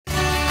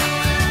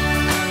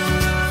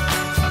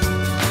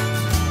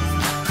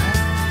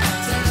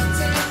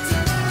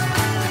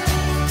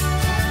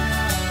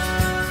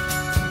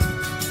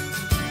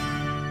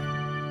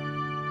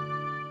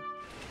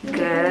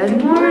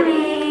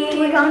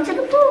going to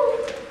the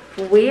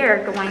pool. We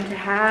are going to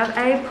have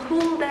a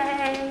pool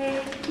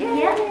day. Yay!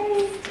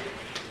 Yes.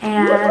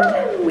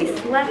 And we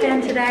slept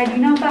in today. Do you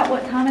know about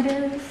what time it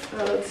is?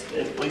 It's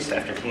at least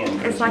after 10.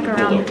 It's like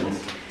around,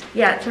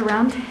 yeah, it's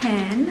around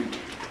 10.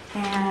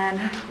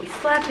 And we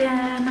slept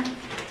in.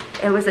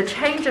 It was a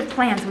change of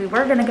plans. We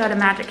were gonna go to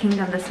Magic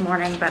Kingdom this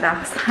morning, but I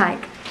was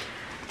like,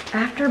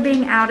 after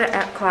being out at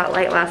Epcot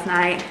late last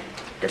night,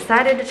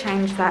 decided to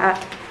change that.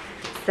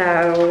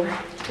 So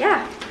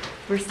yeah,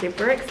 we're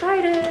super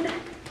excited.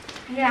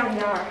 Yeah,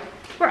 we are.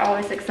 We're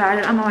always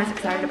excited. I'm always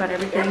excited about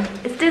everything.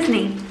 It's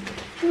Disney.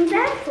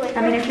 Exactly.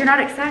 I mean, if you're not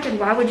excited,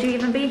 why would you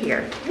even be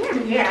here?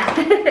 Yeah.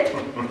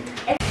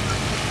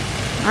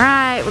 All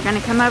right, we're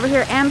gonna come over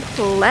here and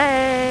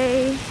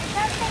play.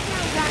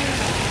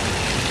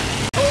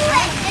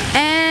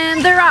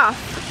 And they're off.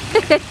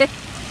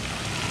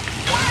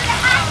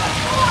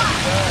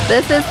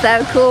 This is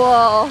so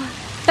cool.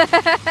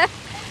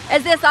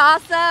 Is this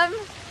awesome?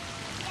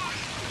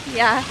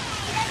 Yeah.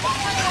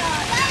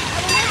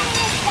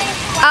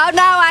 Oh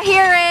no, I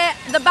hear it.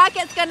 The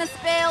bucket's gonna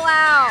spill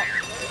out.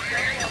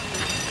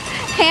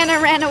 Hannah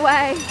ran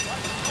away.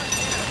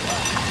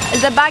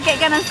 Is the bucket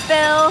gonna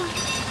spill?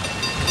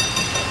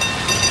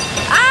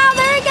 Oh,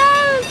 there it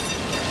goes.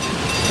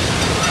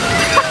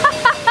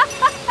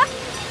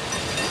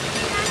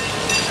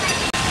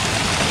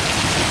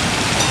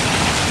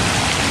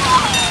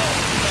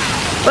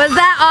 Was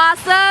that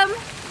awesome?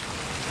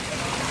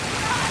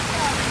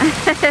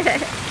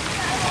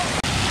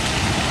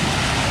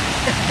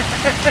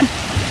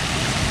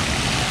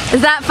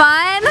 Is that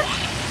fun?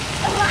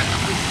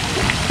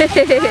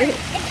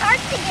 It's hard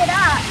to get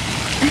up.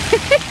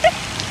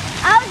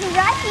 I was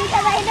rushing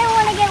because I didn't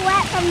want to get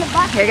wet from the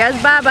bucket. Here goes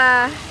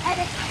Baba.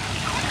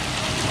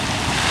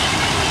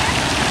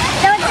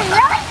 So it's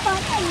really fun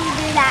when you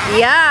do that.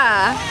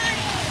 Yeah.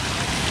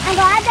 I'm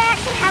glad they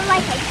actually have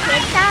like a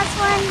kid size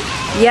one.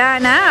 Yeah, I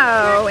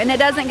know. And it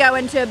doesn't go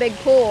into a big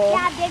pool.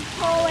 Yeah, big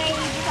pool where you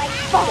just like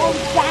fall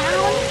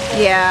down.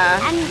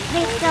 Yeah. And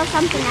there's still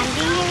something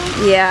under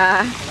you.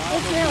 Yeah.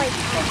 It's really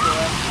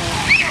cool.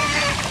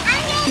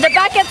 The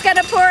bucket's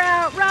gonna pour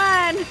out.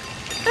 Run.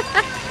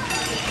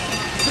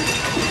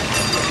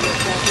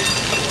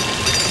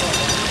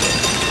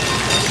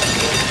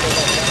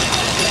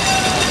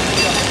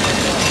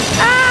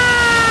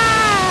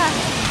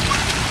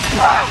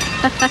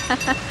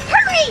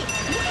 Hurry!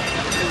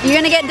 You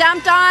gonna get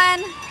dumped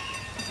on?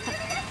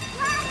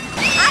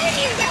 I didn't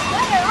even get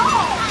wet at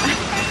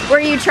all.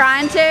 Were you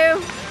trying to?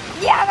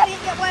 Yeah, I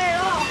didn't get wet at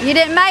all. You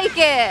didn't make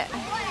it.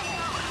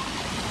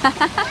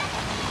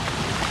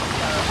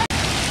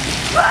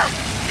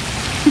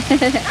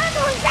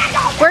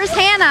 Where's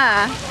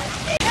Hannah?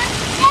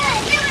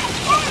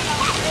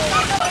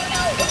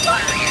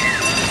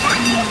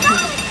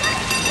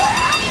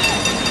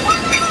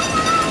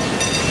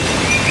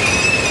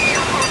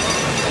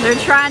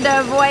 They're trying to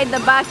avoid the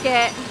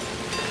bucket.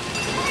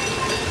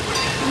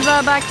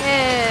 The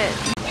bucket.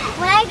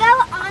 When I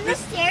go on the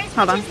stairs,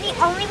 which is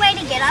the only way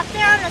to get up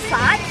there on the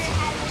slides,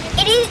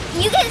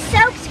 you get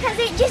soaked because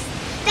it just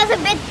does a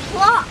big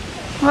plop.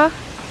 Well,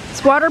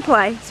 it's water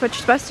play. That's what you're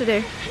supposed to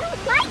do. I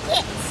don't like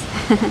it.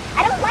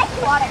 I don't like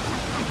water.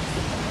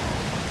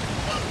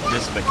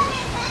 This is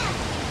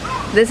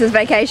vacation. This is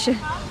vacation.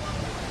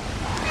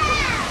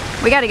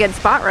 We got a good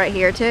spot right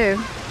here too.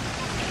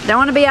 Don't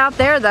want to be out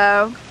there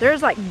though.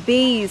 There's like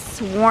bees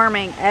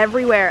swarming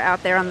everywhere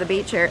out there on the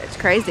beach here. It's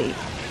crazy.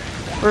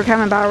 We're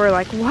coming by, we're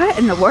like, what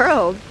in the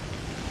world?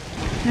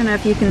 I don't know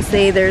if you can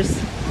see,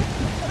 there's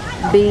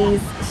bees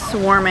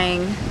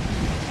swarming.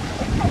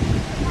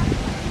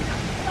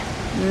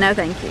 No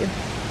thank you.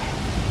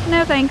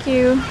 No thank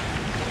you.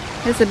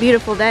 It's a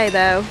beautiful day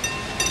though.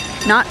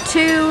 Not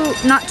too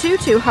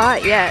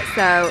hot yet,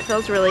 so it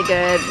feels really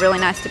good. Really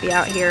nice to be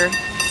out here.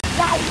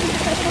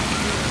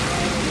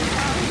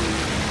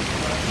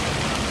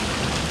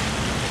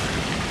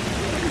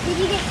 Did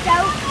you get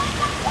soaked?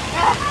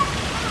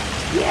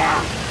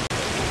 Yeah.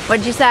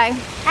 What'd you say?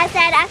 I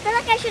said, I feel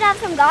like I should have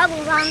some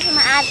goggles on so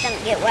my eyes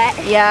don't get wet.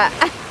 Yeah.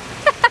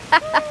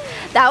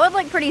 That would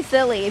look pretty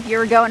silly if you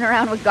were going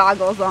around with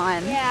goggles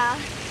on. Yeah.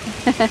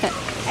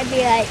 I'd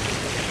be like,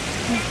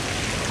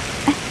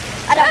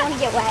 I don't want to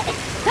get wet.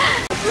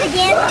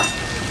 Again.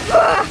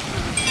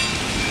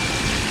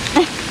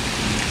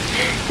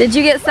 Did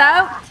you get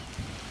soaked?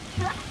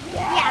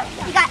 Yeah,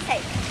 you got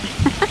soaked.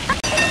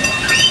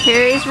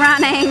 Here he's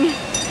running.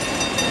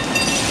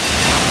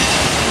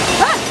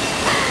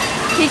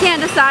 He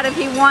can't decide if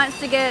he wants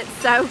to get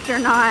soaked or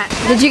not.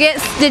 Did you get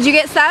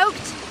soaked?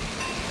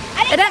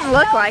 It doesn't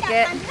look like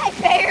it. I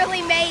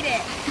barely made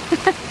it.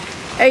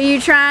 Are you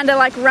trying to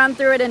like run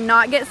through it and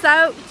not get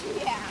soaked?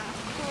 Yeah.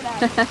 Hold on.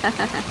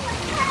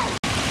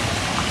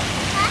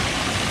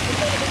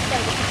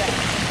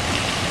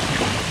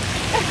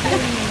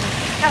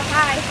 Oh,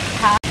 hi.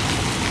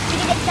 Did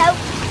you get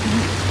soaked?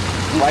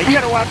 Why you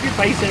gotta wipe your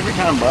face every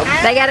time, bub?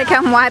 They gotta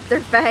come wipe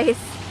their face.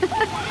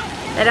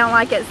 They don't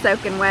like it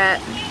soaking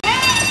wet.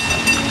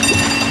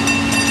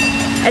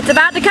 It's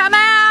about to come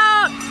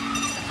out!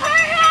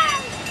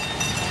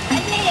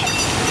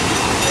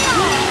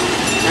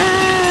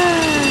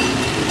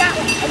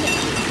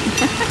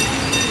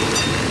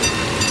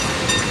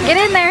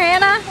 Get in there,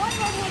 Hannah.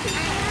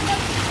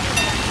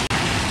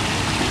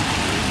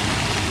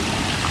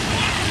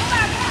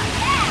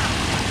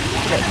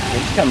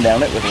 Kids come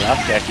down it with a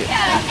life jacket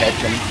and catch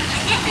them.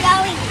 It's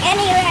going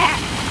anywhere.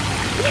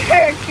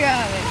 You're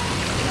coming.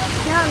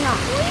 No, no.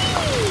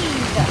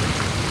 Please.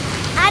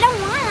 I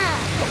don't wanna.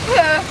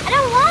 I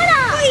don't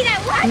wanna.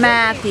 Wait,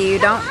 Matthew,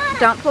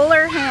 don't pull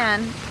her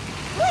hand.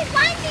 Wait,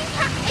 why is she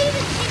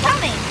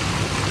coming?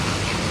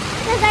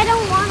 Because I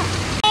don't wanna.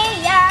 Hey,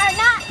 you're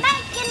not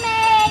making me.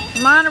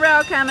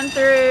 Monorail coming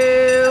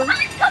through.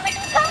 It's coming,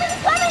 it's coming,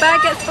 it's coming.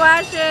 Bucket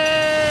splashing.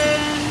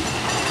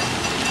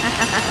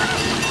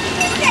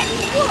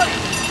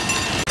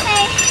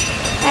 Hey.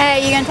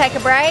 Hey, you gonna take a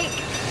break?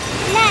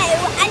 No,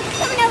 I'm just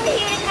coming over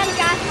here to kind of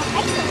dry my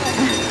face a little.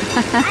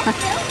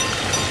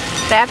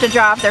 They have to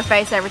dry off their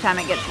face every time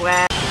it gets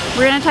wet.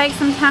 We're gonna take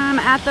some time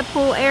at the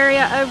pool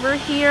area over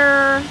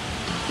here.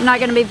 I'm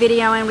not gonna be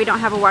videoing, we don't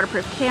have a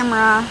waterproof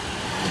camera.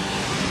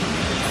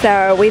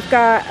 So we've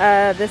got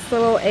this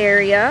little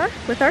area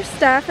with our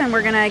stuff, and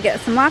we're gonna get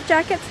some life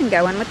jackets and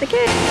go in with the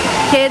kids.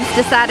 Kids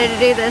decided to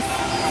do this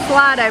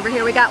slide over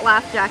here. We got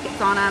life jackets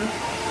on them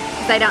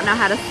because they don't know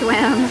how to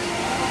swim.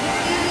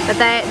 But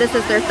this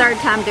is their third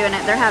time doing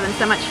it. They're having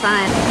so much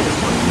fun.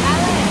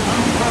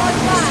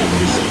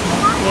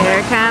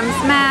 Here comes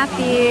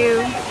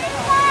Matthew.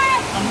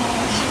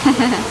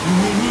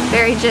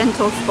 Very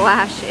gentle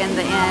splash in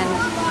the end.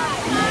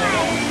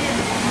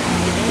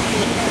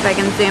 If I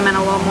can zoom in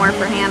a little more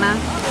for Hannah.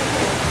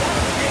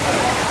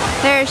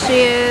 There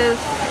she is.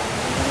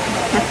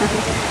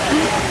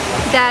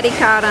 Daddy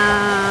caught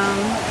him.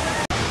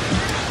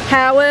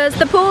 How was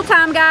the pool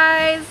time,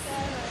 guys?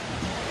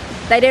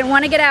 They didn't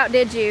want to get out,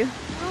 did you?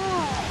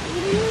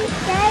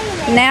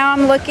 Now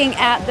I'm looking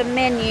at the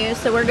menu,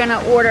 so we're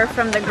gonna order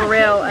from the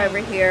grill over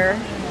here.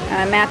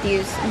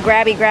 Matthew's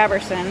Grabby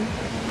Grabberson.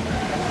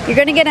 You're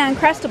gonna get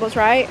Uncrustables,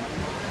 right?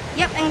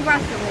 Yep,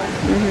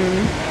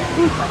 Uncrustables.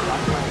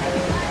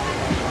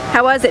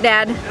 How was it,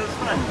 Dad? It was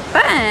fun.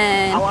 Fun.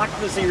 I like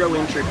the zero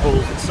entry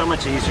pools. It's so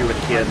much easier with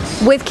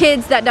kids. With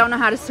kids that don't know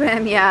how to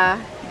swim, yeah.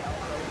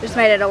 Just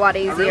made it a lot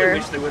easier. I really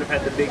wish they would have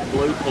had the big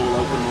blue pool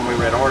open when we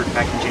were at art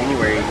back in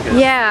January.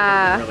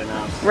 Yeah. It was really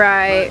nice.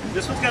 Right. But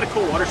this one's got a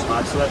cool water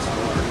slide, so that's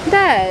cool. It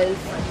does.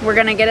 We're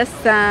gonna get us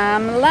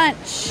some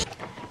lunch.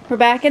 We're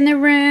back in the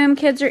room.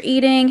 Kids are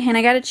eating.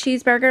 Hannah got a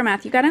cheeseburger.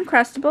 Matthew got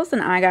Uncrustables,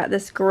 and I got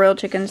this grilled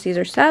chicken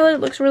Caesar salad. It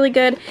looks really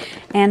good.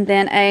 And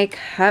then a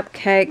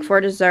cupcake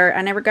for dessert.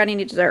 I never got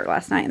any dessert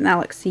last night, and that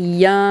looks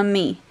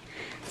yummy.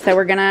 So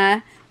we're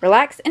gonna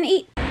relax and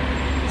eat.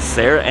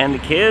 Sarah and the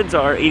kids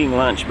are eating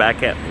lunch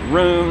back at the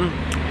room.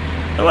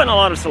 There wasn't a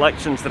lot of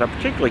selections that I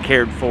particularly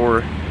cared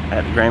for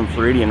at the Grand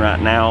Floridian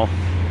right now,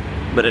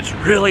 but it's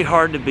really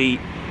hard to beat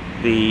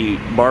the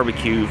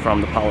barbecue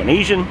from the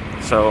Polynesian.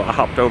 So I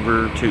hopped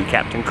over to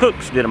Captain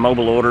Cook's, did a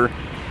mobile order,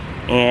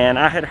 and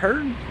I had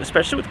heard,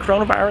 especially with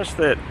coronavirus,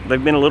 that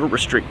they've been a little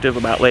restrictive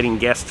about letting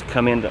guests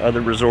come into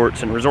other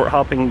resorts and resort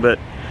hopping, but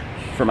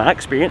from my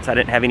experience, I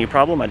didn't have any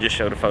problem. I just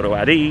showed a photo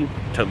ID,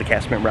 told the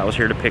cast member I was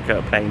here to pick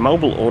up a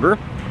mobile order,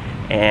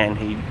 and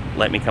he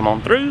let me come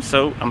on through.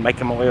 So I'm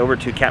making my way over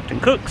to Captain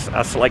Cook's.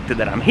 I selected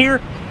that I'm here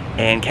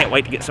and can't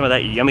wait to get some of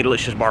that yummy,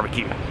 delicious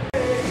barbecue.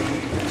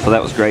 So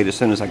that was great. As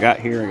soon as I got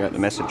here, I got the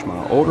message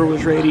my order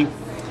was ready.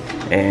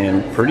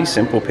 And pretty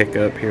simple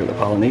pickup here at the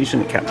Polynesian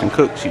at Captain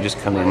Cook's. You just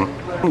come in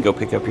and go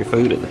pick up your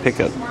food at the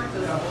pickup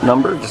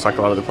number, just like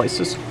a lot of the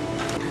places.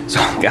 So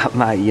I got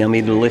my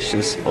yummy,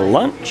 delicious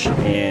lunch,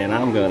 and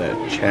I'm gonna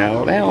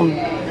chow down.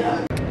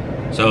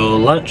 So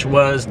lunch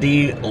was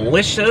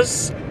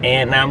delicious,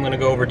 and now I'm gonna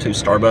go over to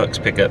Starbucks,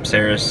 pick up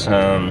Sarah's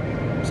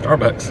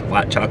Starbucks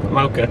white chocolate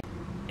mocha.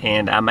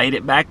 And I made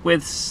it back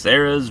with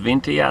Sarah's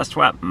venti iced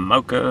white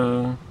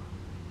mocha.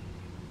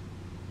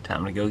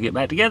 Time to go get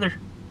back together.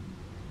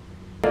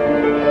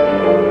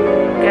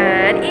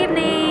 Good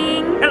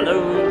evening.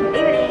 Hello.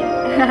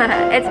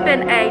 It's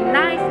been a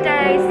nice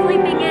day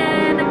sleeping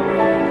in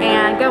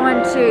and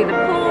going to the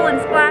pool and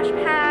splash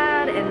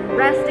pad and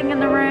resting in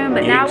the room.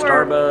 But now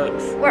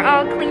we're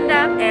all cleaned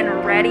up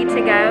and ready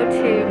to go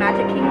to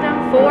Magic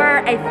Kingdom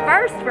for a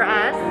first for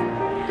us.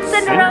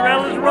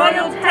 Cinderella's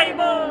Royal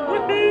Table.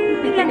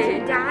 We get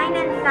to dine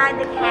inside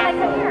the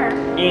castle.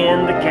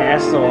 In the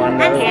castle, I know.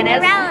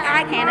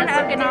 Hannah's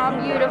looking all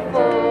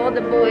beautiful.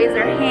 The boys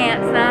are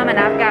handsome, and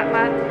I've got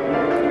my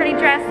pretty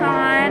dress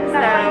on.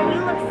 So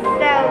You look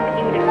so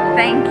beautiful.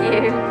 thank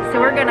you. So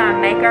we're gonna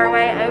make our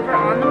way over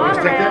on the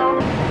monorail.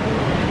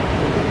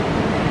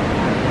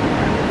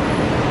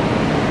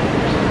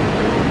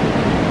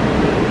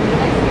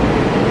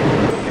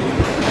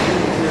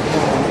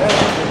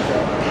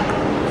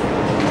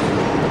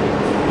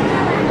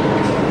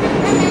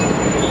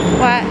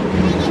 What?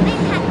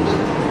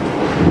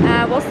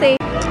 We'll see.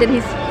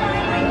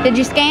 Did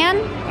you scan?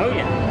 Oh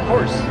yeah, of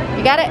course.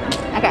 You got it?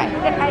 Okay.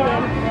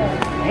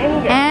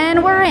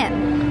 And we're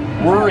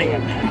in. We're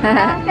in.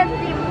 That's the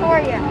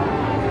Emporia.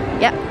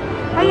 Yep.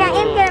 Oh yeah,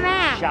 and get a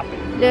map. Shopping.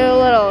 Do a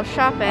little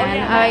shopping.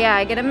 Oh yeah,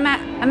 I get a map.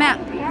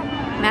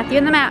 Matthew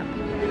and the map.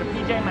 Get a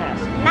PJ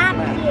mask.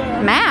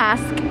 Matthew.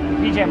 Mask?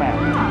 PJ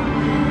Masks.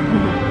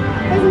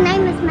 His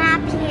name is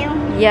Matthew.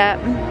 Yep.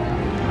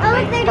 Oh,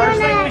 look, they're First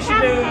doing thing a we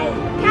should do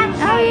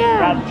Oh, yeah.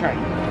 ride the train.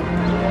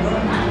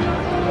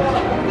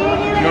 They're You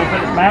doing want to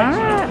put his bags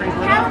in the a tree?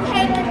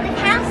 cavalcade with the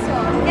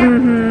castle.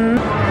 Mm-hmm.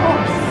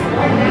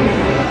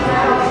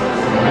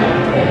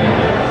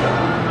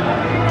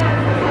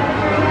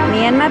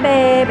 Me and my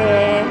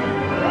baby.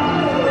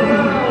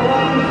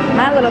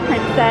 My little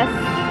princess.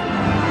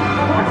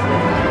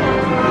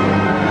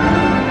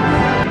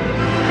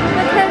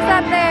 Look who's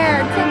up there.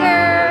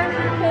 Tigger.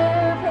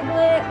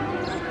 Piglet.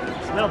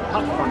 Smell the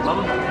popcorn,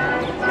 Mama.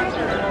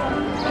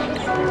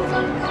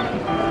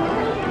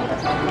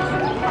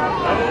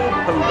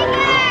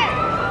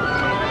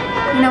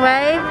 You wanna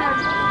wave?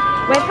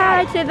 Wave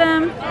hi to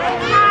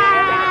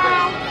them.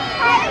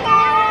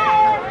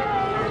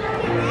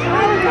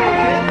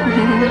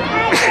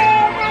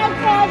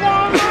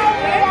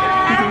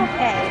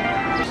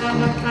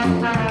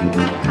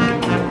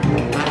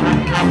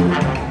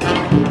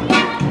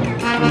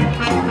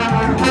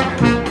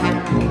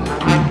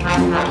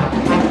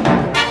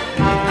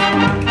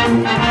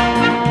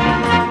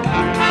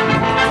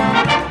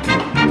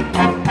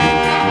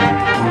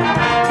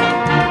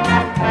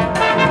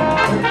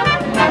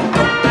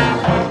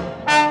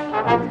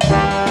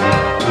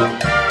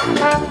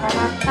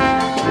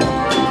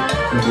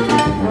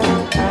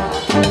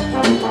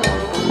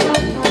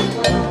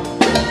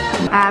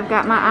 I've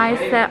got my eyes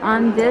set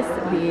on this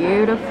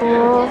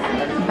beautiful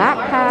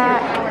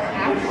backpack.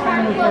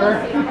 I'm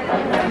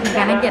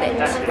gonna get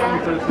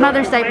it.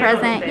 Mother's Day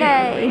present,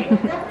 yay!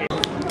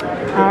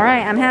 All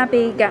right, I'm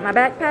happy. Got my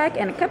backpack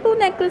and a couple of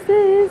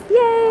necklaces,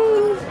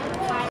 yay!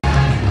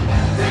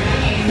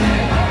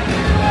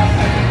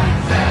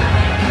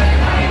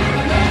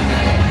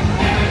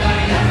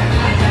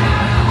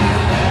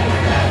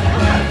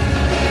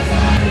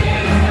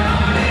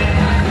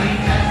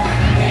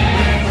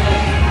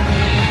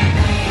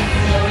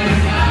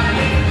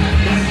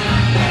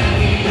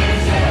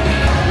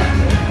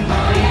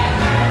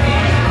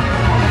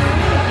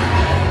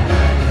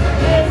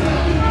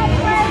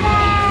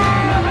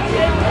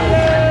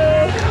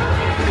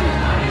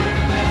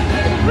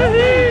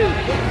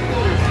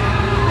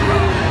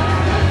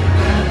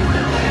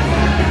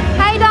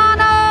 Hey,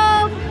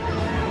 Donald!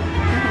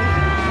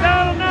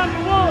 Donald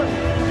 #1.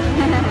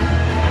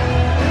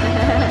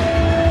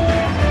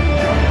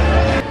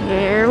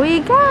 Here we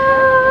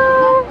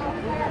go!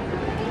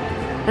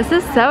 This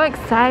is so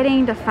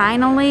exciting to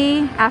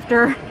finally,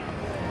 after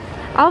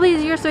all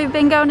these years we've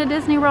been going to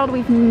Disney World,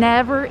 we've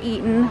never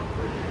eaten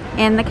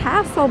in the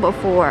castle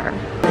before.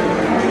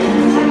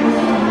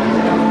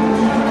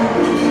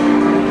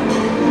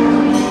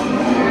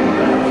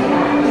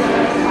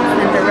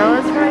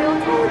 Cinderella's royal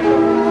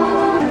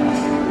table.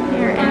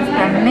 Here is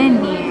the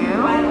menu.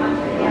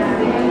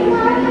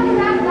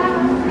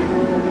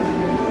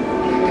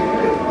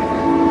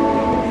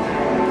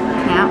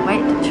 Can't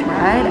wait to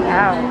try it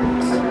out.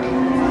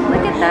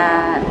 Look at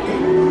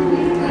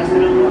that.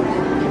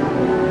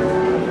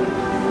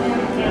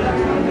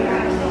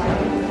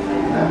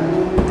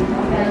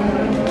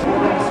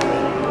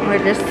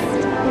 We're just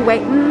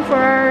waiting for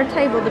our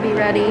table to be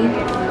ready.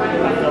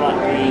 I feel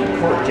like the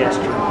court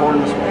gesture,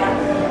 pouring the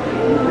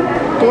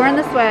sweat. Pouring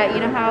the sweat, you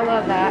know how I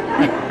love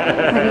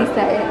that when you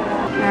say it.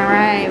 All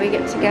right, we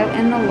get to go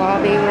in the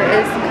lobby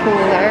where it's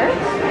cooler.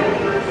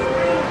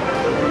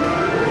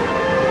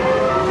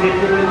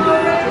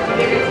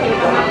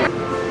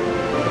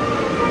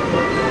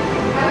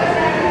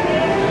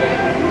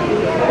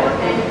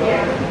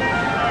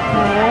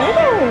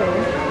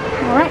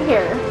 Oh, right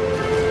here.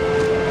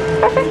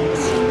 Perfect.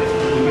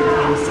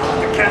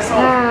 The castle.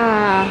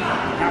 Ah,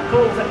 How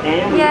cool is it?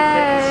 And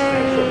yay!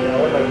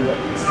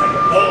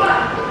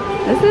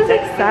 This is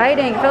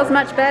exciting. Feels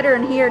much better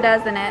in here,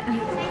 doesn't it?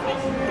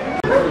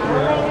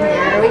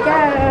 There we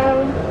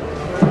go.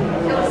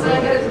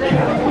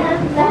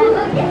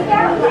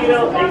 We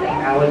don't think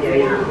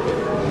alligator.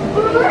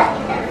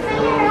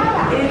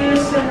 It is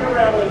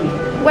Cinderella.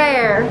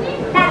 Where?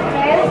 Back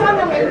there, it's on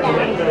the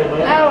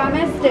window. Oh, I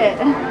missed it.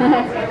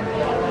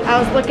 I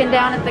was looking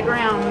down at the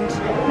ground.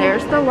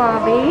 There's the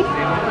lobby.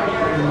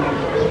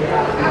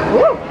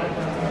 Woo!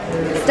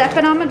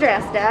 Stepping on my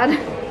dress, Dad.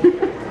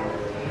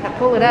 I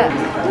pull it up.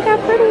 Look how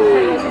pretty.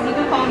 You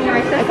can follow me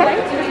right this way.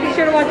 Just be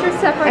sure to watch your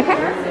step right Okay.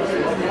 there.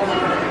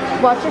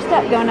 Watch your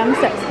step going down the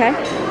steps, okay? Is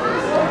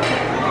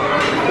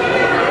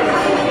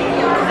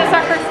this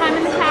our first time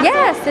in the castle?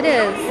 Yes, it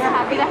is. We're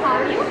happy to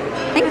have you.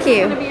 Thank This you. is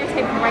going to be your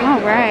table right All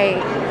here. right.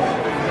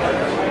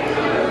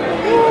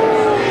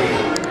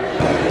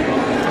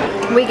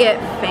 We get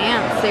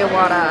fancy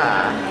water. And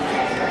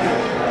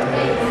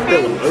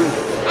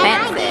I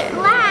Fancy. get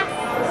glass.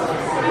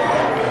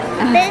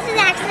 This is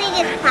actually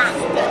just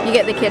plastic. You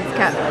get the kids'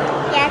 cup.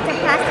 Yeah, it's a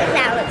plastic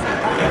that looks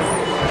like this.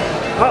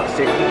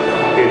 Plastic.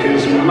 It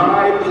is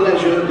my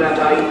pleasure that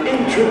I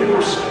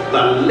introduce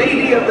the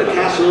lady of the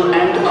castle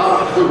and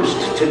our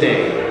host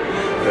today.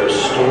 Her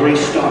story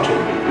started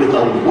with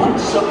a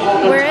once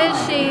upon a Where time. is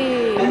she?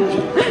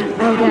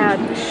 Oh, Dad.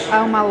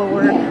 Oh, my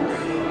Lord.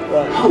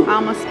 I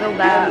almost spilled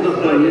that.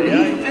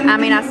 I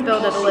mean, I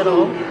spilled it a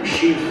little.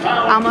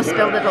 I almost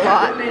spilled it a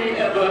lot.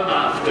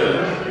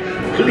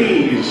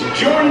 Please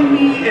join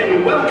me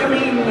in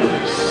welcoming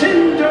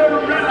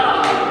Cinderella.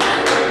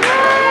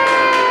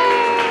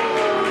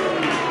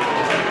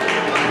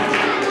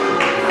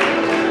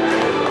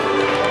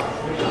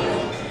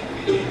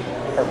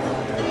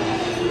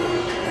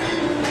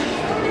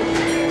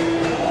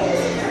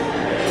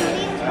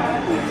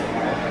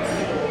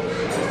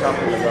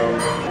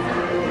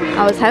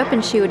 I was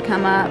hoping she would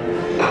come up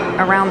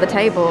around the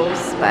tables,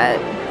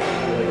 but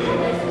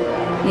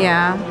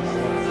yeah.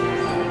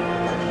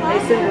 Hey,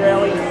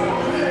 Cinderella.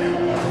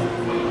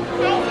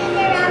 Hi,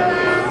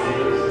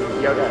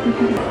 Cinderella. Yoga.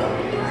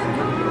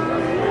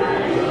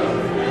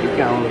 Keep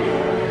going.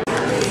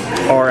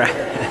 Our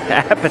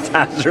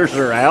appetizers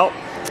are out.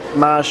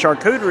 My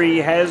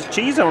charcuterie has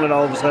cheese on it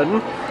all of a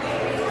sudden.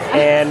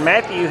 And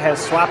Matthew has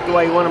swiped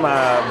away one of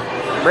my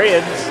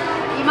breads.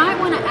 You might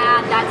want to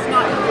add that's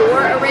not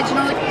your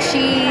original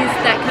cheese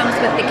that comes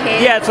with the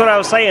cake. Yeah, that's what I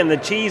was saying. The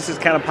cheese is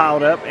kind of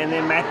piled up, and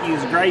then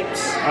Matthew's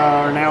grapes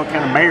are now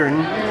kind of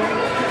barren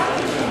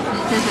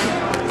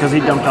because he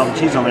dumped all the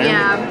cheese on there.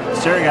 Yeah.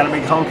 Sarah got a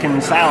big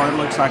honkin' salad.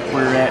 Looks like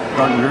we're at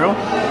Garden Grill.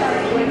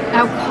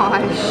 Oh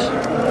gosh.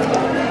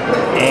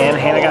 And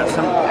Hannah got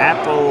some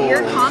apple.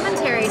 Your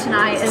commentary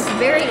tonight is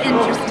very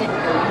interesting.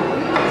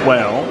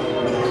 Well.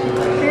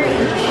 Very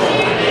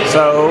interesting.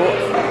 So,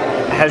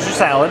 how's your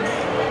salad?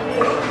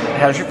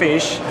 How's your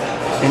fish?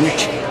 And your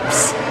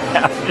chips?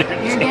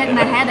 You're getting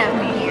ahead of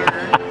me here.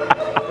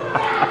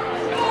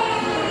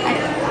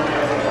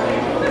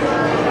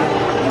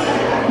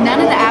 None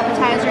of the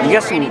appetizers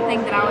were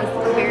anything that I was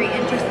very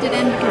interested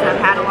in because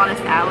I've had a lot of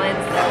salads.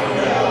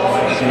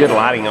 Some good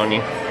lighting on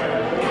you.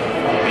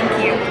 Thank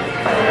you.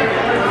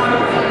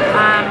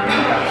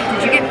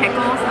 Did you get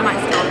pickles? I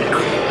might steal a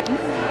pickle.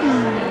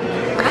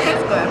 That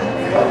tastes good.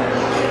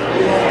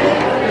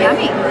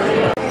 Yummy.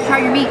 Try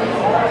your meat.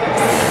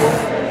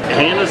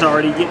 Hannah's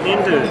already getting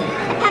into it.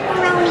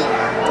 Pepperoni.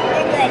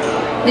 They're good.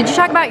 Did you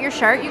talk about your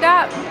shirt you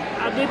got?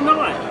 I did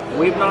not.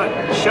 We've not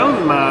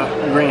shown my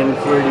Grand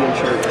Floridian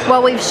shirt.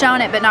 Well, we've shown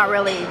it, but not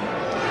really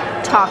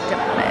talked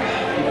about it.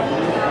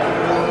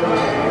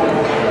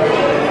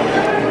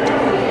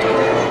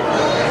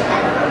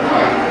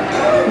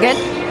 Good?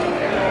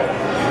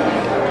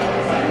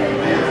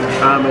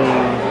 I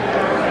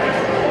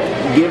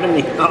mean, given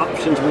the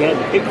options we had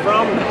to pick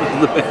from, that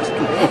was the best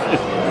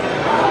one.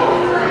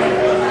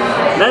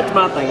 That's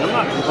my thing. I'm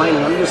not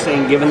complaining. I'm just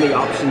saying, given the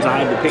options I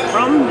had to pick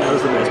from, that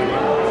was the best one.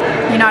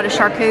 You're not a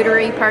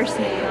charcuterie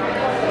person?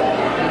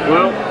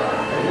 Well,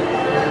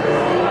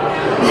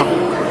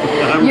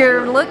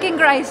 you're looking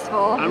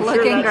graceful. I'm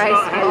looking sure that's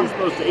graceful. not how you're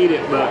supposed to eat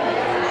it, but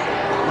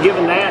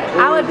given that,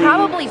 I would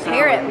probably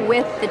pair it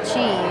with the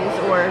cheese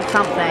or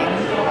something.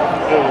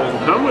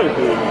 I'm with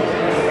you.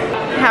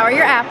 How are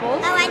your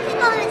apples? Oh, I took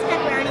all of his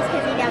pepperonis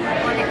because he doesn't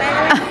want it, by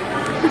the way.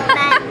 But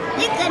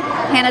they're good.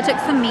 Hannah took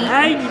some meat.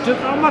 Hey, you took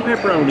all my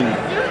pepperoni.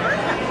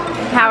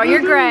 How are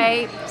your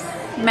grapes?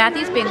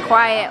 Matthew's been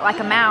quiet like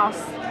a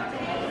mouse.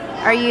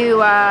 Are you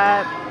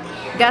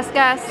Gus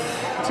Gus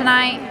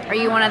tonight? Are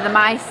you one of the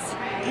mice?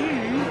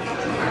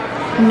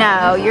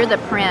 No, you're the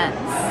prince.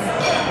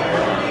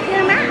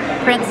 You're mine.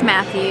 Prince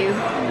Matthew.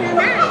 You're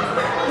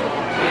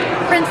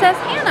mine. Princess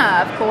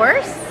Hannah, of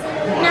course.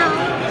 No.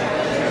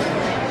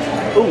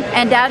 Ooh,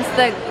 And Dad's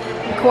the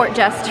court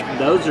jester.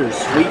 those are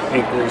sweet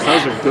pickles.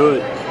 Those are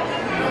good.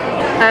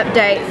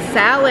 Update,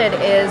 salad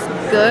is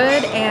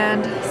good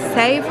and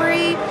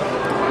savory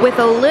with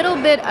a little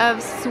bit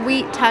of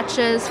sweet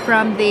touches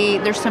from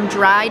there's some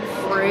dried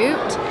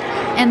fruit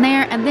in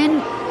there, and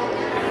then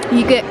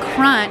you get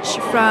crunch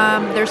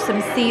from, there's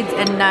some seeds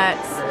and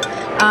nuts.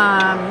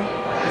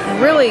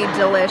 Really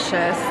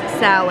delicious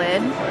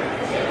salad.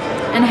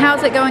 And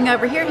how's it going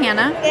over here,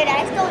 Hannah? Good,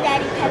 I stole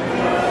Daddy's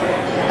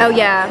pepperoni. Oh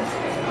yeah,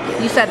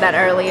 you said that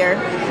earlier.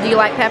 Do you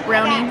like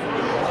pepperoni?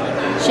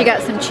 She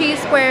got some cheese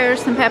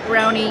squares, some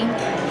pepperoni.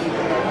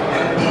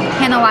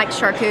 Hannah likes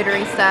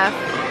charcuterie stuff.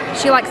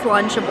 She likes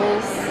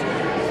Lunchables.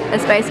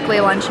 It's basically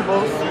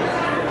Lunchables.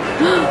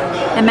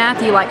 And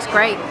Matthew likes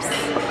grapes.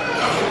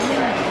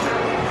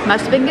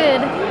 Must have been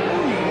good.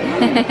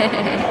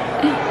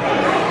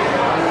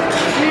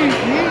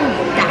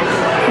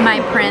 My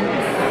prince.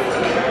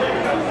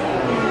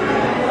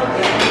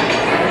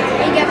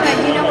 Hey, guess what?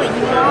 Do you know what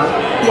you want?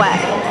 What?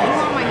 You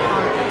want my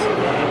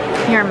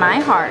heart. You're my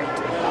heart.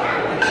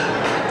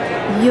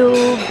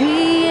 You'll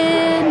be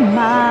in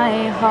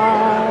my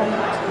heart.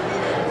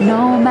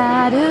 No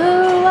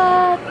matter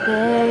what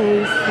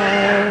they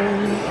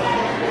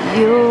say,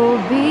 you'll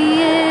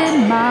be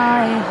in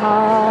my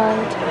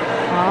heart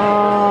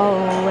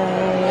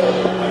always.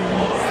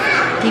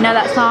 Do you know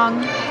that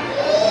song?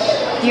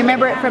 Do you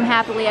remember it from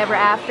Happily Ever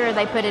After?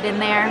 They put it in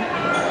there.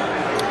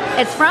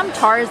 It's from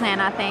Tarzan,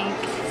 I think,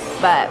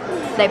 but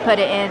they put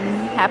it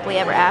in Happily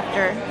Ever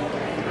After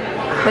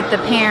with the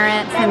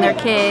parents and their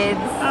kids.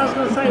 I was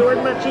going to say,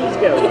 where'd my cheese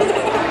go?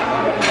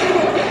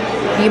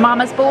 You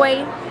mama's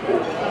boy?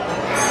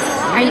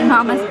 Are you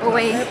mama's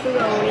boy?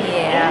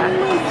 Yeah.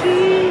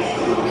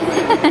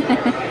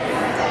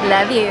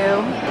 Love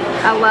you.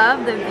 I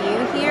love the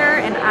view here,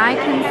 and I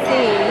can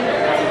see,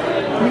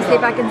 let me see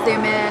if I can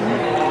zoom in,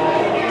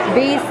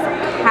 Beast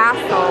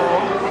Castle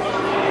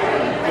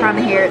from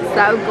here. It's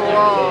so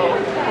cool.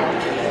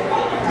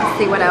 Let's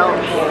see what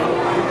else.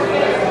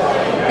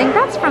 I think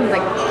that's from the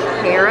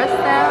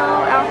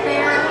carousel out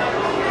there.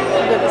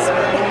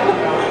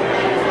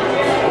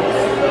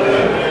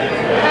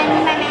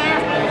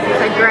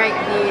 It's a great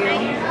view.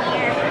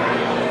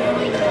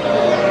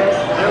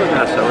 That was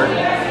nice of her.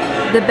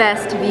 The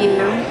best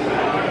view.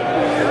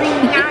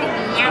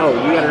 Oh,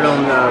 you got it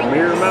on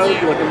mirror mode,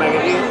 looking back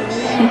at you?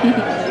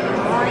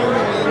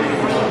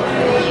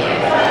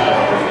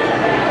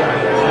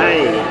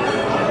 Hey.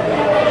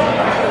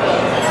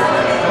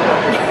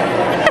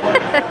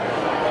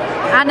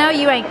 I know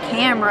you ain't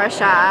camera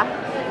shy.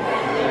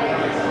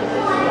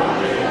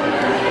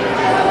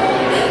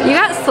 You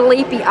got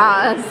sleepy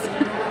eyes.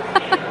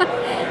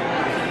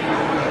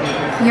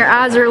 Your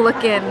eyes are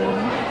looking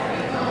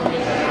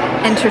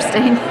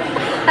interesting.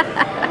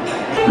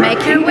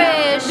 Make your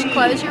wish.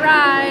 Close your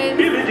eyes.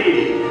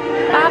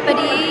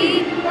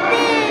 Boppity.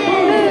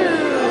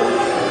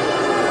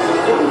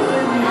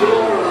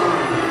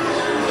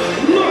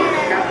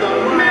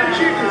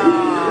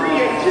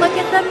 Look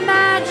at the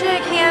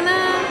magic,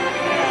 Hannah.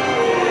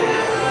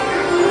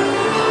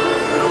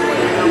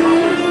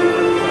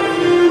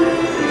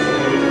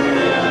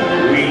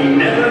 We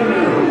never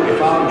know if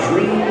our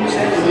dreams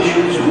and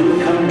wishes will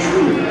come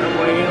true,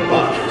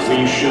 but we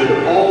should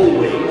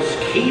always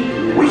keep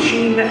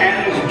wishing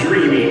and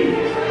dreaming.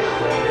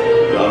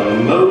 The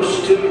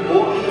most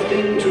important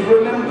thing to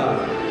remember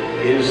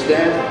is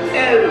that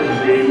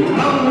every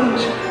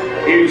moment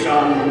is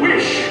a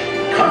wish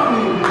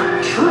come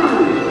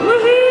true.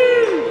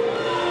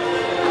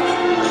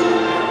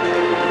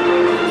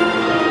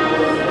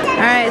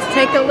 Alright, let's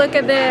take a look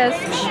at this.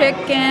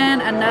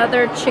 Chicken,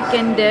 another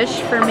chicken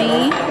dish for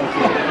me.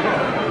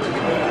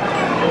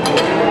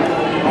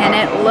 And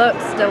it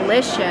looks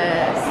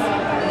delicious.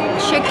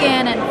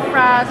 Chicken and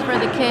fries for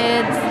the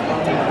kids.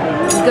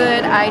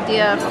 Good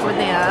idea for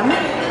them.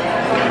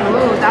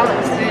 Ooh, that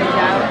looks good,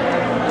 though.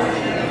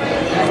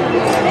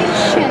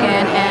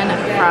 Chicken and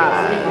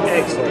fries.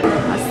 Excellent.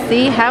 Let's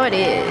see how it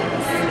is.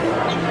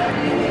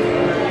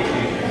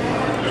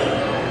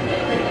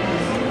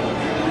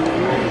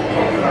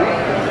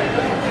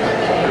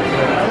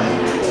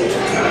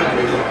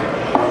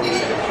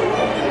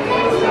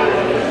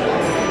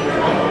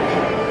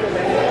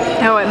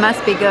 Oh, it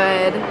must be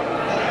good.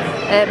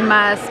 It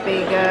must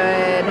be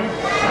good.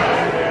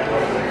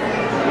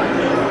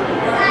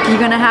 You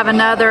gonna have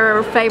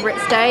another favorite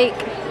steak?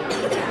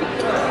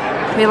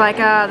 Be like,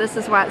 oh, this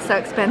is why it's so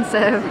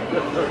expensive.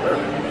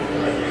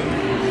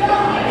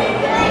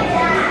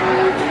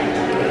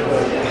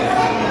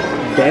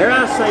 Dare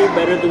I say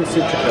better than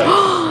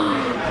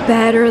Citricose?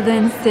 Better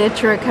than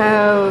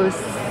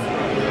Citricose.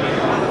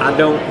 I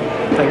don't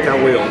think I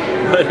will,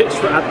 but it's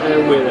right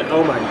there with it.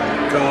 Oh my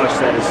gosh,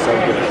 that is so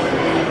good.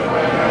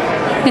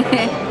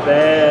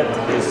 That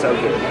is so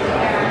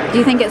good. Do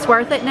you think it's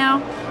worth it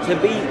now? To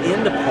be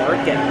in the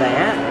park at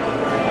that,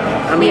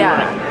 I mean,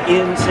 Yeah. like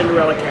in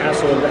Cinderella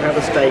Castle, and to have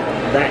a steak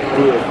that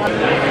good.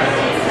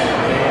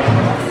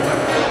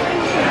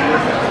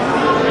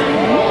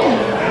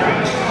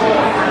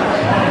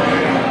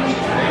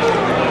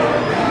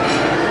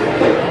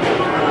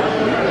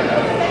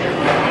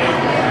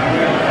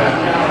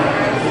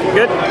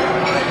 Good.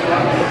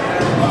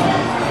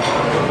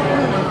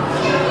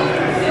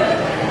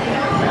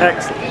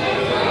 Excellent.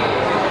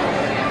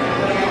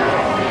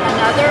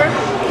 Another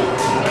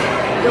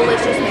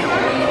delicious meal.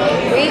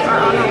 We are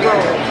on a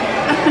roll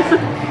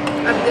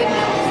of good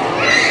meals.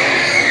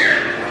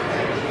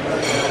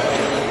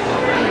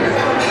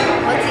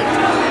 Let's eat.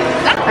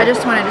 I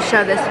just wanted to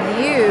show this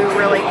view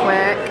really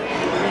quick.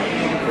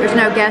 There's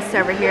no guests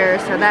over here,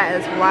 so that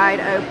is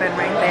wide open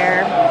right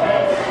there.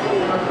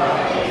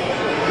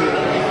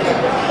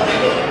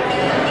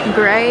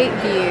 Great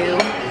view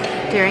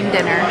during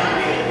dinner.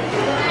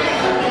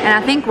 And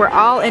I think we're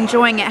all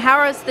enjoying it.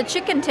 How is the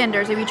chicken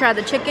tenders? Have you tried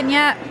the chicken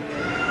yet?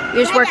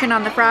 You're just working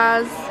on the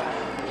fries?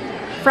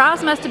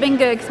 Fries must have been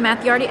good because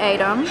Matthew already ate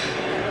them.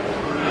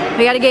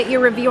 We got to get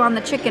your review on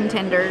the chicken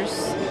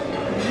tenders.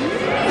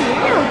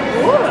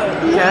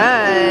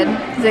 Good.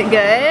 Is it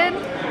good?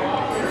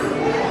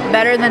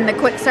 Better than the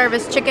quick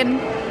service chicken?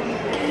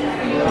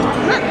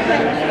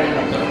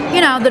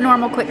 You know, the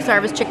normal quick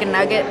service chicken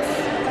nuggets.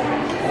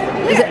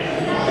 Is it?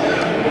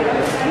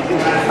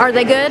 Are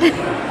they good?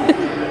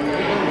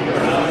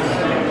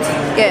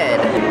 Good.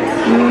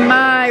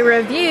 My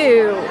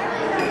review.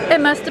 It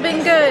must have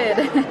been good.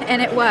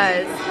 And it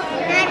was.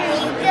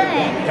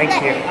 Thank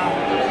you.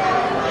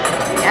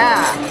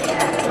 Yeah.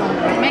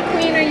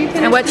 McQueen, are you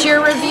finished? And what's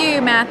your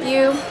review,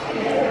 Matthew?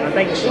 I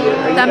think she did.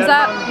 Are you Thumbs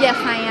done? up? Yes,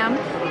 I am.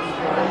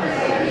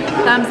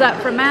 Thumbs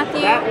up for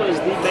Matthew. That was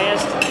the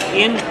best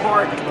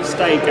in-park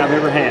steak I've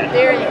ever had.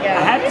 There you go.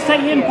 I have to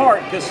say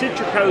in-park because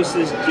Citricose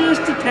is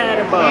just a tad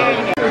above.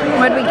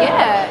 What'd we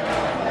get?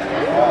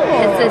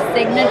 It's a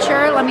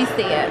signature. Let me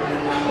see it.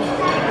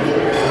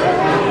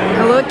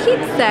 A little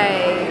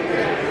keepsake.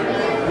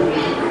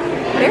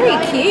 Very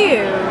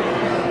cute.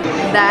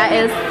 That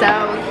is so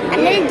cute.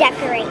 I'm gonna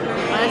decorate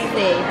mine. Let's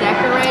see.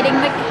 Decorating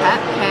the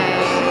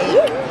cupcake.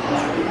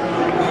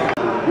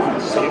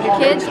 The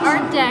kids are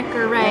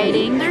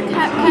decorating their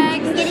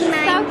cupcakes. This is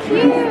so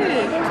cute.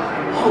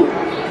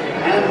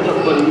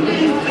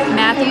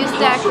 Matthew's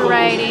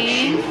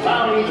decorating.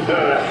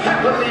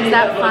 Is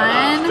that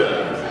fun?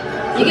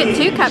 You get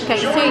 2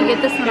 cupcakes too. You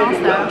get this one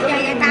also. Yeah,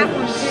 I got that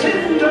one too.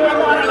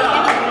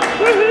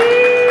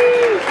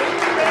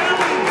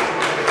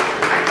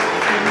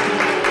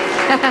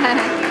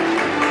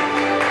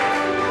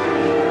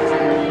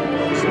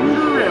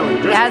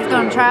 Dad's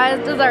gonna try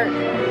his dessert.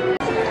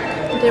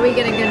 Did we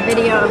get a good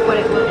video of what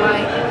it looked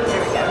like? There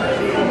we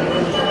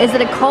go. Is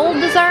it a cold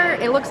dessert?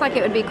 It looks like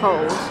it would be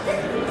cold.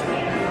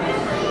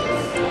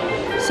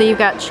 So you've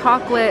got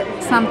chocolate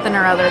something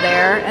or other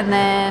there, and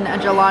then a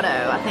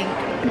gelato, I think.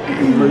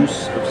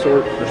 Mousse of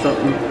sort or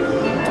something.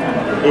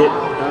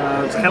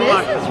 It's kind of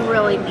like. This is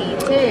really neat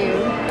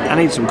too. I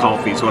need some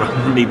coffee, is what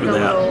I need with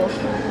that. Little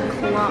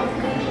clock.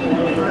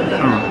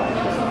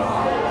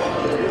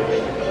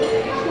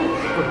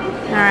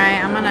 Alright,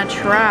 I'm gonna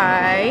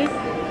try.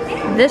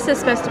 This is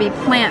supposed to be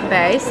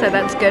plant-based, so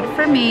that's good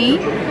for me.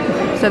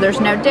 So there's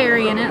no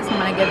dairy in it, so I'm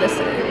gonna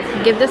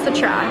give this a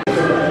try.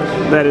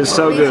 That is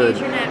so Please good. use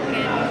your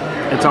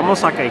napkin. It's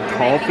almost like a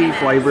coffee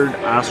flavored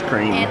ice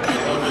cream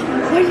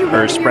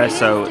or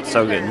espresso. It's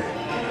so good.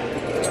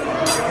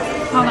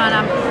 Hold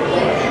on,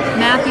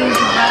 Matthew's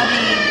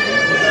rubbing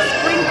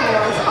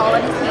sprinkles all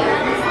in his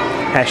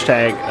hands.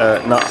 Hashtag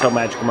not so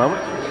magical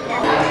moment.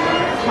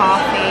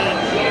 Coffee.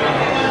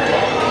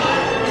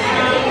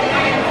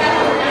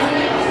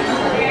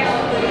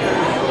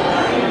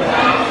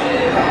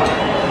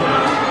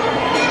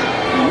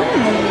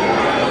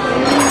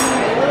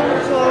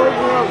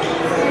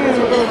 There's a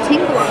little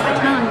tingle on my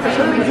tongue for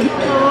some reason.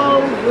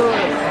 Oh,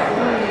 good.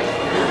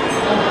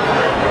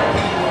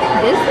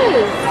 This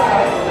is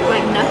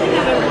like nothing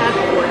I've ever had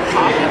before.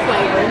 Coffee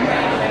flavored.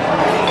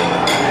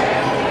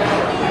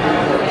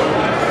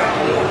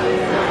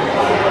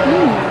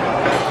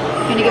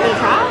 Gonna give it a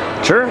try?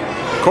 Sure,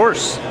 of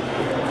course.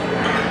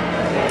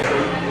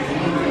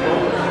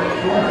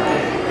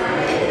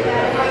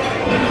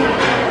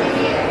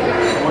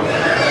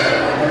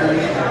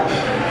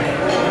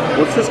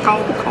 What's this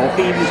called? The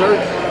coffee dessert?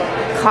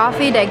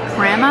 Coffee de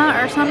crema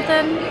or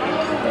something?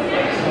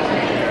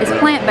 It's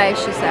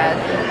plant-based, she said.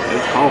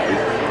 It's coffee.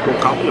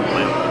 Well, coffee to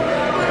plant.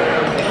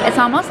 It's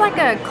almost like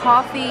a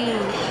coffee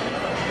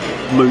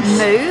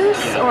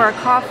mousse or a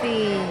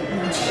coffee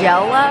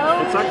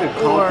jello. It's like a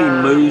coffee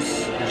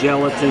mousse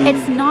gelatin.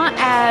 It's not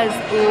as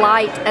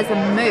light as a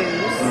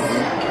mousse.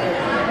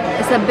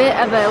 It's a bit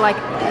of a like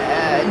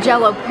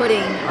jello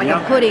pudding, like a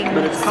pudding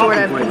sort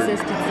of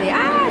consistency.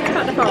 Ah, it's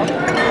about to fall.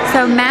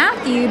 So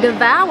Matthew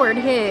devoured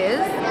his,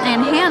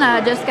 and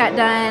Hannah just got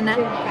done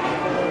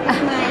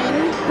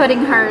putting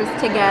hers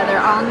together,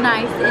 all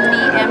nice and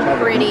neat and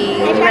pretty.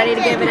 You ready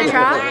to give it a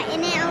try?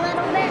 Flatten it a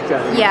little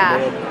bit. Yeah.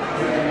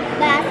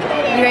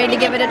 You ready to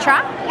give it a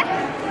try?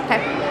 Yeah.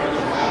 Okay.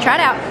 Try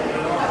it out.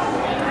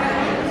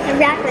 The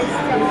wrapper's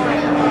so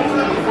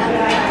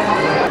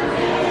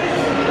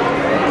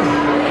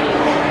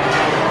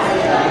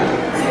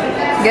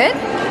Good?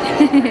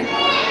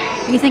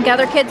 You think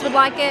other kids would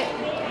like it?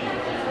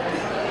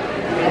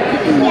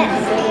 Yes.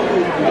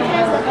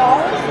 Because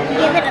balls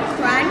give it a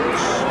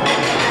crunch.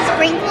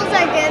 Sprinkles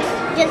are good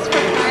just for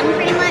fun,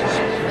 pretty much.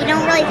 You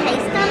don't really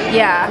taste them.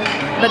 Yeah,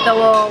 but the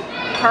little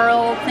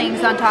pearl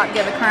things on top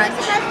give a crunch.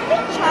 It's supposed to be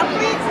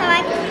chocolate, so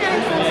I can kind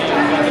of taste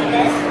chocolate like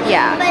this.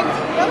 Yeah. But it's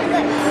really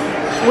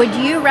good. Would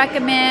you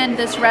recommend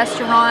this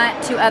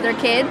restaurant to other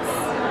kids?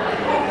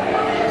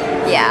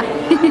 Yeah.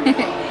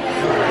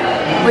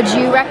 Would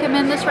you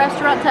recommend this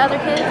restaurant to other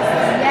kids?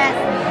 Yes,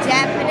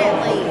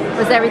 definitely.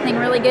 Was everything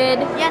really good?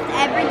 Yes,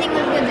 everything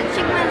was good. The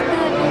chicken was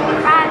good,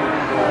 the fries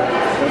were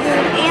good,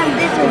 and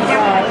this was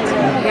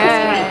definitely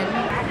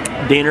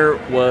Good. Dinner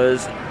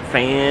was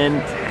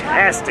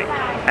fantastic.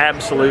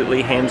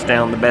 Absolutely, hands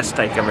down, the best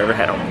steak I've ever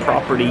had on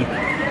property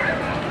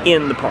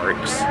in the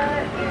parks.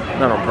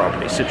 Not on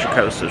property. Citrus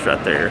Coast is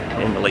right there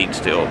in the lead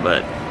still,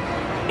 but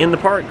in the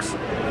parks,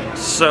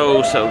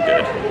 so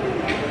good.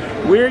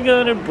 We're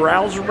gonna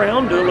browse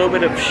around, do a little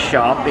bit of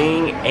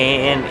shopping,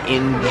 and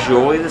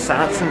enjoy the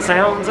sights and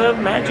sounds of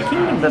Magic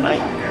Kingdom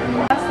tonight.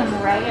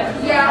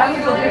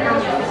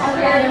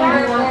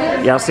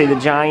 Y'all see the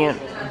giant?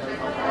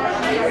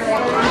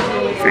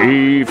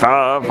 Fee,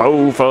 fi,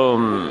 fo,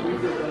 fum.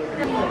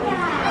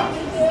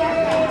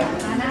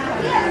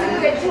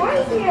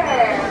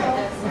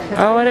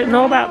 Oh, I didn't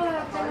know about.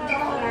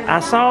 I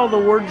saw the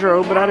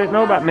wardrobe, but I didn't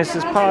know about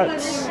Mrs.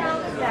 Potts.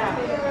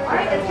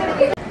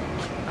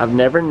 I've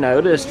never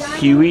noticed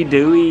Huey,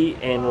 Dewey,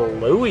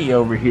 and Louie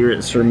over here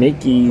at Sir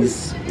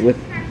Mickey's with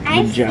the giant.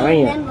 I've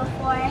seen them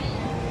before.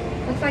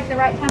 Looks like the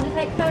right time to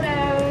take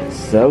photos.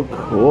 So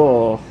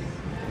cool.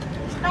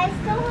 But I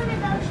still want to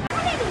go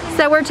shopping.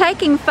 So we're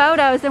taking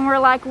photos and we're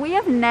like, we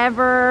have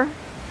never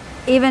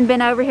even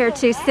been over here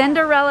to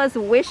Cinderella's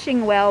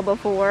wishing well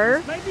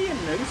before. This may be a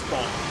new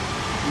spot.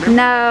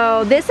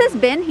 No, this has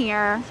been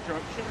here.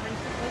 Construction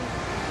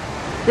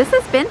recently? This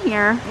has been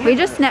here. Yeah, We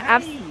just know.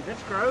 hey,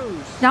 that's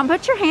gross. Don't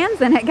put your hands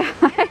in it, guys.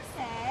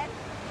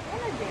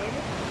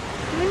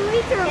 When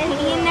we throw a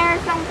penny in there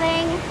or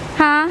something.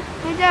 Huh?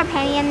 We throw a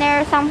penny in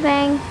there or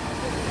something.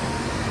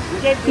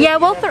 Yeah,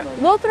 we'll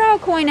throw a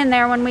coin in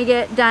there when we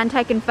get done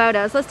taking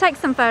photos. Let's take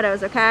some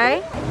photos,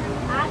 okay?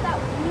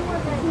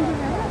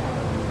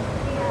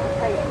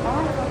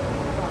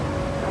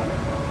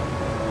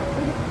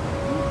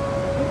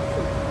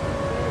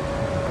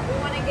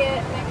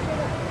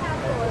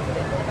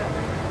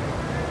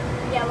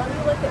 Yeah, let me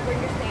look at where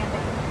you're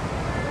standing.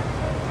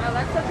 Oh,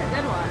 that's such a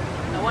good one.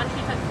 The one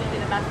she took is going to be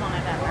the best one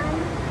I've ever.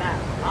 That.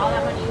 All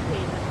that one you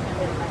paid is going to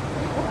be the best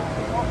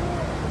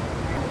one.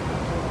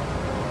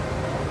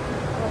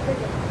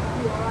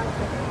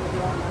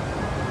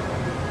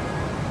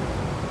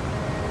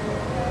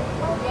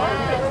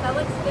 Yes, that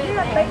looks good.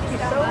 Thank you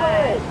so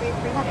much. We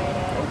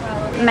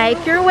appreciate it.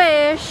 Make your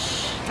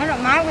wish. I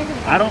don't mind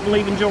with I don't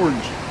believe in George.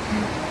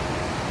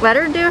 Let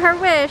her do her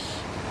wish.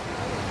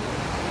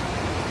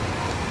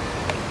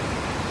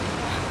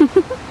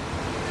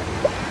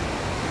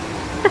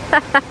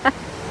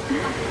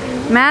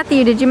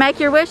 Matthew, did you make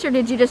your wish or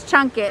did you just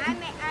chunk it? I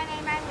made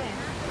my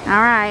wish.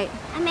 All right.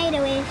 I made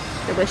a wish.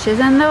 The wish is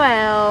in the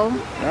well.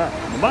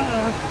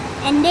 Bye.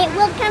 And it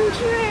will come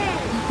true.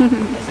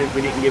 As if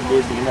we didn't give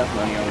Disney enough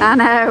money already. I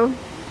know.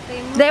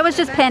 That was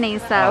just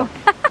pennies, so.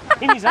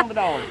 Pennies on the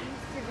dollar.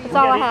 That's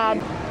all I had.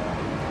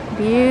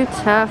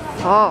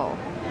 Beautiful.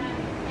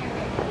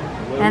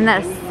 And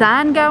the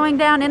sun going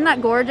down. Isn't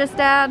that gorgeous,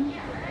 Dad?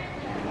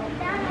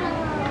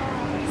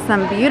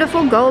 Some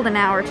beautiful golden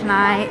hour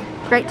tonight.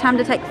 Great time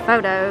to take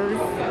photos.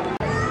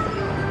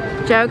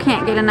 Joe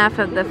can't get enough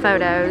of the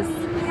photos.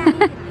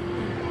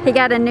 He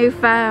got a new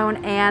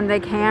phone and the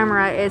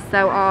camera is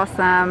so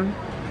awesome.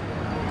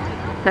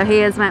 So he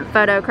has went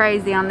photo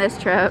crazy on this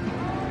trip.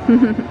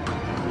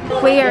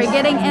 We are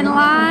getting in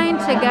line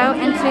to go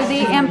into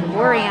the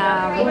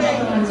Emporium.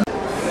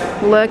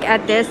 Look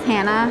at this,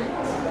 Hannah.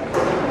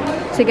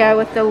 To go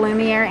with the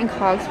Lumiere in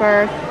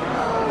Cogsworth.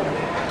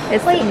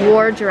 It's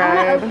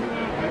wardrobe.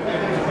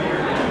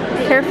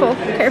 Careful,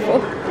 careful.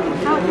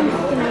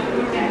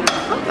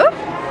 Oop.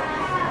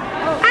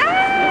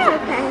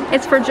 Ah!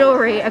 It's for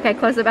jewelry. Okay,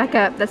 close it back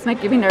up. That's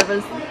making me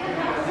nervous.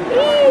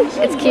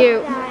 It's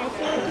cute.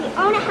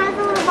 Oh, and it has a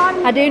little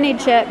bottom. I do need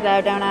chip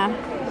though, don't I?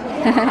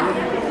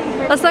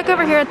 Let's look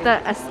over here at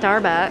the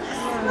Starbucks.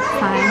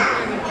 Fine.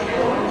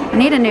 I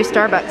need a new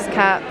Starbucks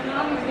cup.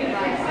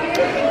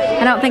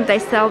 I don't think they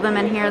sell them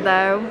in here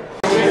though.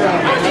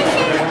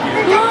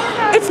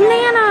 It's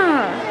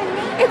Nana!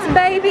 It's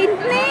baby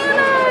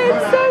Nana!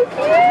 It's so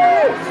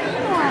cute!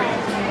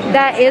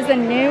 That is a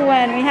new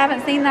one. We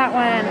haven't seen that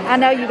one. I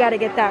know you gotta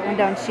get that one,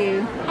 don't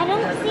you? I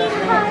don't see the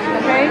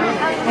bottom. Okay.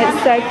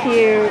 It's so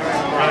cute.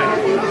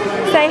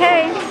 Say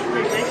hey.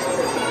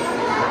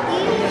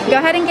 Go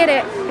ahead and get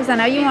it, because I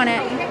know you want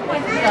it. Oh,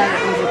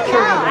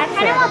 I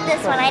kind of want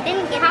this one. I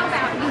didn't get this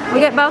one. We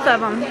get both of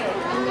them.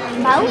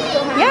 Both?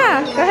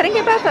 Yeah, go ahead and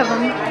get both of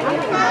them.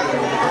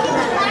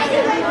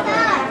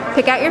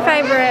 Pick out your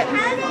favorite.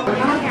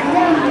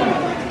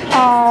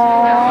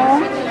 Aww.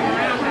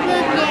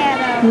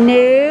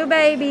 New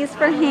babies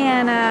for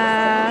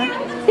Hannah. I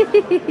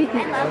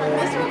love them.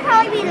 This will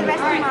probably be the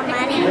rest of my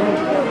money.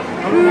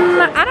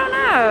 I don't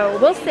know.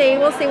 We'll see.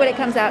 We'll see what it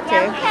comes out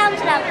Yeah, to. count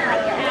it up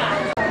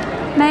later.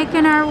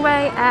 Making our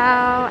way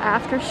out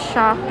after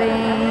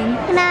shopping.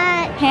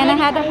 Hannah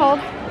had to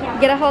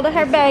get a hold of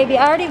her baby.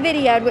 I already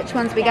videoed which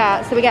ones we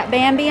got. So we got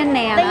Bambi and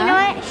Nana. But you know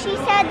what? She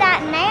said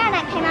that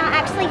Nana came out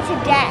actually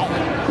today.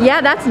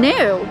 Yeah, that's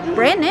new.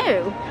 Brand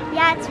new.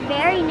 Yeah, it's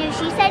very new.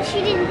 She said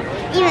she didn't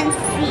even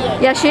see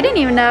it. Yeah, she didn't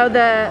even know,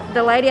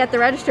 the lady at the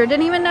register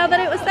didn't even know that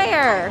it was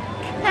there.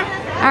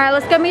 All right,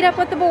 let's go meet up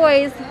with the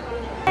boys.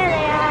 There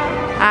they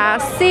are. I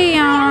see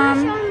Show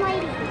them. them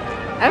lady.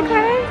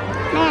 Okay.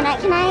 Nana,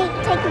 can I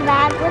take the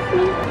bag with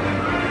me?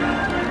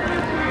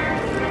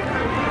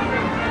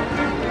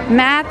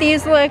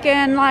 Matthew's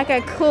looking like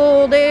a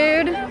cool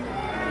dude.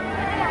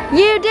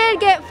 You did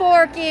get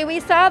Forky. We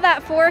saw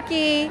that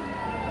Forky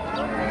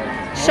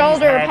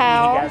shoulder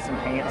pal. He got some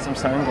handsome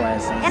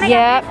sunglasses. And I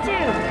Yep. got this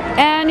too.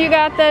 And you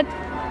got the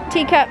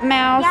teacup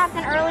mouse. Yeah, it's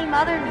an early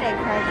Mother's Day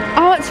present.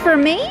 Oh, it's for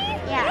me?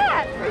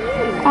 Yeah, it's for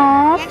you.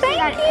 Oh, Yes, thank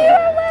I you. got it.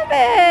 I love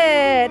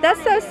it.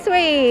 That's so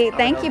sweet.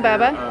 Thank you,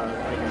 Bubba.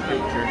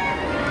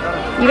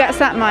 You got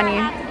something on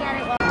you.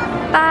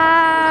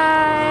 Bye.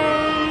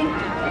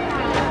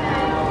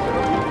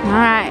 All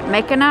right,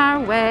 making our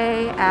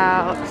way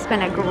out. It's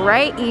been a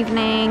great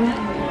evening.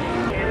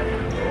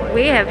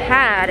 We have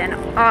had an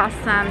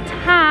awesome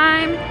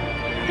time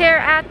here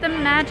at the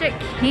Magic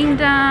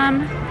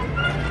Kingdom.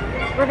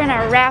 We're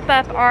gonna wrap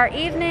up our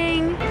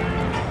evening.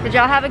 Did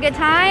y'all have a good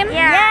time?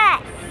 Yeah.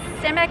 Yes.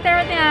 Stand back there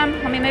with them.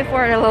 Let me move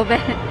forward a little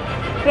bit.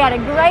 We had a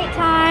great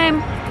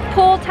time.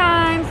 pool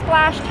time,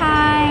 splash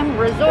time,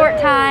 resort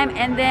time,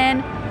 and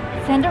then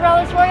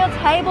Cinderella's Royal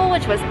Table,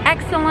 which was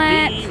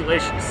excellent.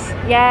 Delicious.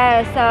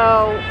 Yeah,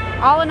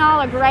 so all in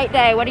all, a great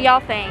day. What do y'all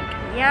think?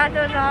 Yeah, it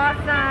was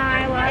awesome.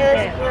 I loved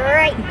it. It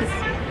was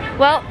great.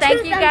 Well,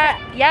 thank you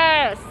guys.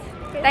 Yes.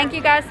 Thank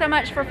you guys so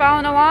much for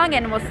following along,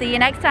 and we'll see you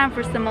next time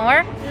for some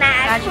more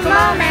magical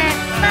moments.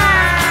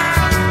 Bye.